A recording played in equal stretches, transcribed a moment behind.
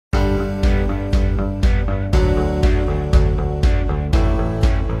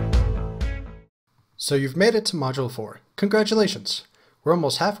So you've made it to Module 4. Congratulations! We're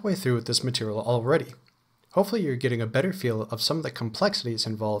almost halfway through with this material already. Hopefully you're getting a better feel of some of the complexities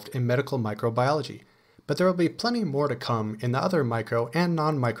involved in medical microbiology, but there will be plenty more to come in the other micro and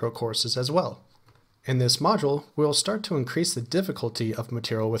non-micro courses as well. In this module, we'll start to increase the difficulty of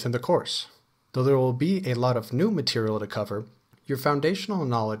material within the course. Though there will be a lot of new material to cover, your foundational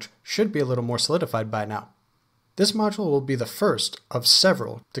knowledge should be a little more solidified by now. This module will be the first of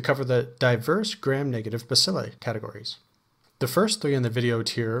several to cover the diverse gram-negative bacilli categories. The first three in the video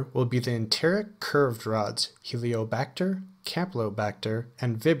tier will be the enteric curved rods, Helicobacter, Campylobacter,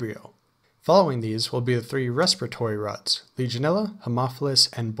 and Vibrio. Following these will be the three respiratory rods, Legionella, Haemophilus,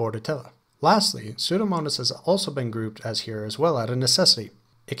 and Bordetella. Lastly, Pseudomonas has also been grouped as here as well out of necessity.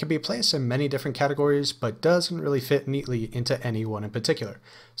 It can be placed in many different categories, but doesn't really fit neatly into any one in particular,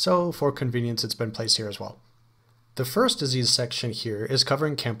 so for convenience it's been placed here as well. The first disease section here is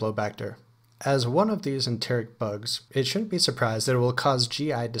covering Campylobacter. As one of these enteric bugs, it shouldn't be surprised that it will cause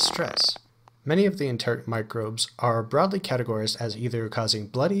GI distress. Many of the enteric microbes are broadly categorized as either causing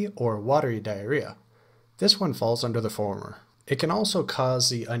bloody or watery diarrhea. This one falls under the former. It can also cause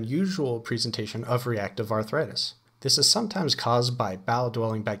the unusual presentation of reactive arthritis. This is sometimes caused by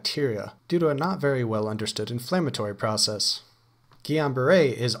bowel-dwelling bacteria due to a not very well understood inflammatory process. Guillain-Barre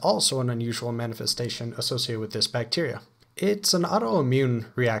is also an unusual manifestation associated with this bacteria. It's an autoimmune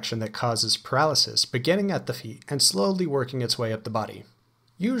reaction that causes paralysis beginning at the feet and slowly working its way up the body.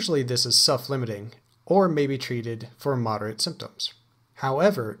 Usually this is self-limiting or may be treated for moderate symptoms.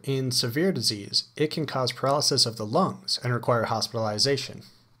 However, in severe disease, it can cause paralysis of the lungs and require hospitalization.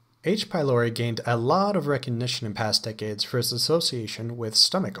 H. pylori gained a lot of recognition in past decades for its association with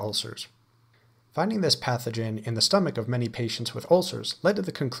stomach ulcers. Finding this pathogen in the stomach of many patients with ulcers led to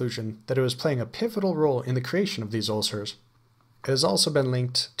the conclusion that it was playing a pivotal role in the creation of these ulcers. It has also been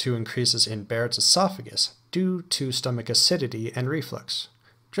linked to increases in Barrett's esophagus due to stomach acidity and reflux.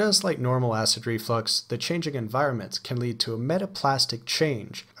 Just like normal acid reflux, the changing environment can lead to a metaplastic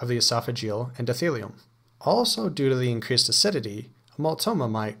change of the esophageal endothelium. Also due to the increased acidity, a maltoma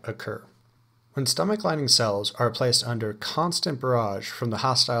might occur. When stomach lining cells are placed under constant barrage from the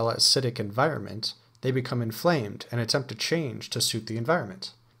hostile acidic environment, they become inflamed and attempt to change to suit the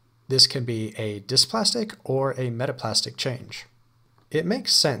environment. This can be a dysplastic or a metaplastic change. It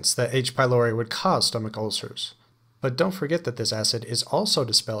makes sense that H. pylori would cause stomach ulcers, but don't forget that this acid is also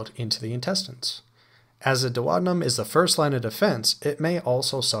dispelled into the intestines. As the duodenum is the first line of defense, it may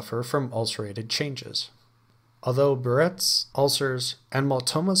also suffer from ulcerated changes. Although Barrett's, ulcers, and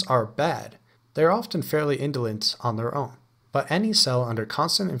maltomas are bad, they are often fairly indolent on their own, but any cell under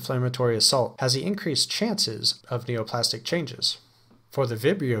constant inflammatory assault has the increased chances of neoplastic changes. For the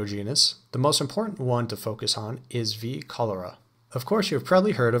Vibrio genus, the most important one to focus on is V. cholera. Of course, you've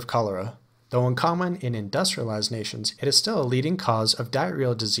probably heard of cholera. Though uncommon in industrialized nations, it is still a leading cause of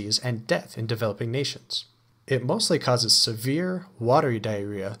diarrheal disease and death in developing nations. It mostly causes severe, watery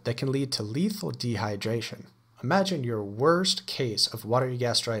diarrhea that can lead to lethal dehydration. Imagine your worst case of watery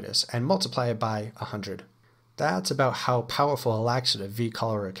gastritis and multiply it by 100. That's about how powerful a laxative V.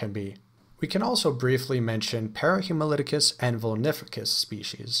 cholera can be. We can also briefly mention Parahemolyticus and Volnificus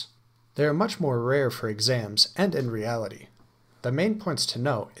species. They are much more rare for exams and in reality. The main points to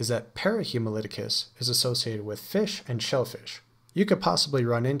note is that Parahemolyticus is associated with fish and shellfish. You could possibly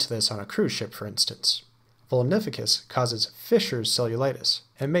run into this on a cruise ship, for instance. Volnificus causes fisher's cellulitis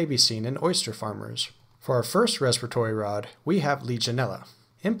and may be seen in oyster farmers. For our first respiratory rod, we have Legionella.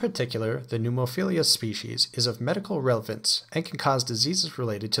 In particular, the Haemophilus species is of medical relevance and can cause diseases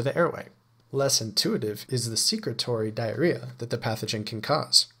related to the airway. Less intuitive is the secretory diarrhea that the pathogen can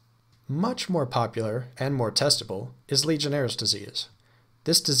cause. Much more popular and more testable is Legionnaire's disease.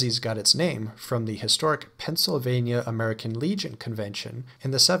 This disease got its name from the historic Pennsylvania American Legion Convention in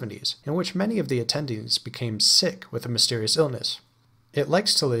the 70s, in which many of the attendees became sick with a mysterious illness. It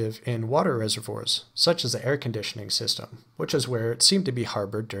likes to live in water reservoirs, such as the air conditioning system, which is where it seemed to be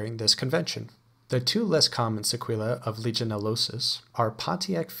harbored during this convention. The two less common sequelae of legionellosis are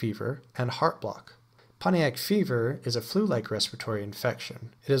Pontiac fever and heart block. Pontiac fever is a flu-like respiratory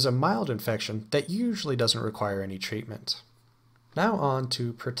infection. It is a mild infection that usually doesn't require any treatment. Now on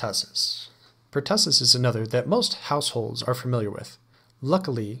to pertussis. Pertussis is another that most households are familiar with.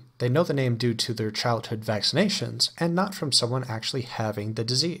 Luckily, they know the name due to their childhood vaccinations and not from someone actually having the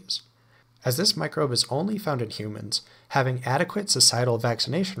disease. As this microbe is only found in humans, having adequate societal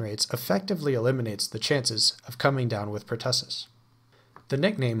vaccination rates effectively eliminates the chances of coming down with pertussis. The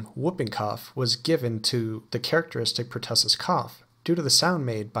nickname whooping cough was given to the characteristic pertussis cough due to the sound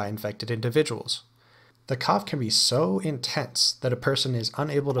made by infected individuals. The cough can be so intense that a person is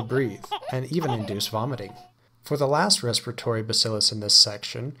unable to breathe and even induce vomiting. For the last respiratory bacillus in this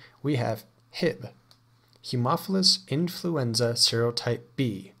section, we have Hib. Haemophilus influenza serotype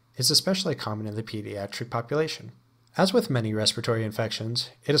B is especially common in the pediatric population. As with many respiratory infections,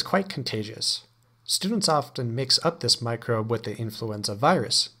 it is quite contagious. Students often mix up this microbe with the influenza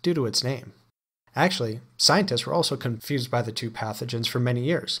virus due to its name. Actually, scientists were also confused by the two pathogens for many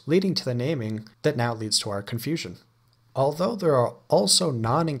years, leading to the naming that now leads to our confusion. Although there are also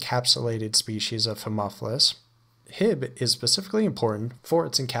non-encapsulated species of Haemophilus, Hib is specifically important for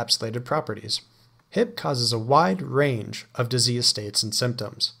its encapsulated properties. Hib causes a wide range of disease states and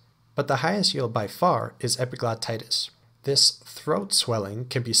symptoms, but the highest yield by far is epiglottitis. This throat swelling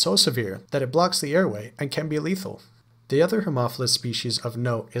can be so severe that it blocks the airway and can be lethal. The other Haemophilus species of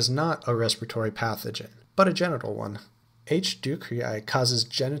note is not a respiratory pathogen, but a genital one. H. ducreyi causes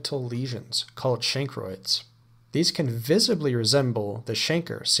genital lesions called chancroids. These can visibly resemble the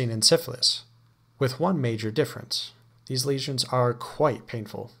chancre seen in syphilis, with one major difference. These lesions are quite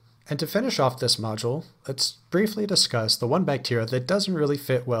painful. And to finish off this module, let's briefly discuss the one bacteria that doesn't really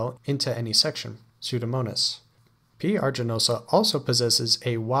fit well into any section, Pseudomonas. P. aeruginosa also possesses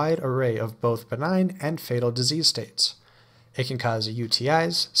a wide array of both benign and fatal disease states. It can cause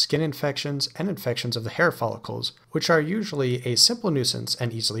UTIs, skin infections, and infections of the hair follicles, which are usually a simple nuisance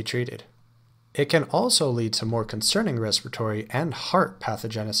and easily treated. It can also lead to more concerning respiratory and heart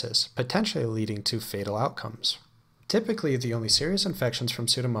pathogenesis, potentially leading to fatal outcomes. Typically, the only serious infections from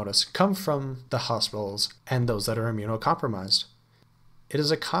Pseudomonas come from the hospitals and those that are immunocompromised. It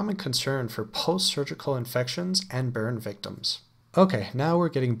is a common concern for post-surgical infections and burn victims. Okay, now we're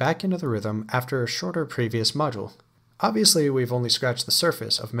getting back into the rhythm after a shorter previous module. Obviously, we've only scratched the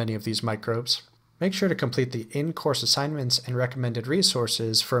surface of many of these microbes. Make sure to complete the in-course assignments and recommended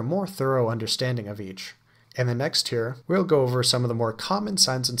resources for a more thorough understanding of each. In the next tier, we'll go over some of the more common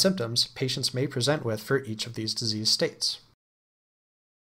signs and symptoms patients may present with for each of these disease states.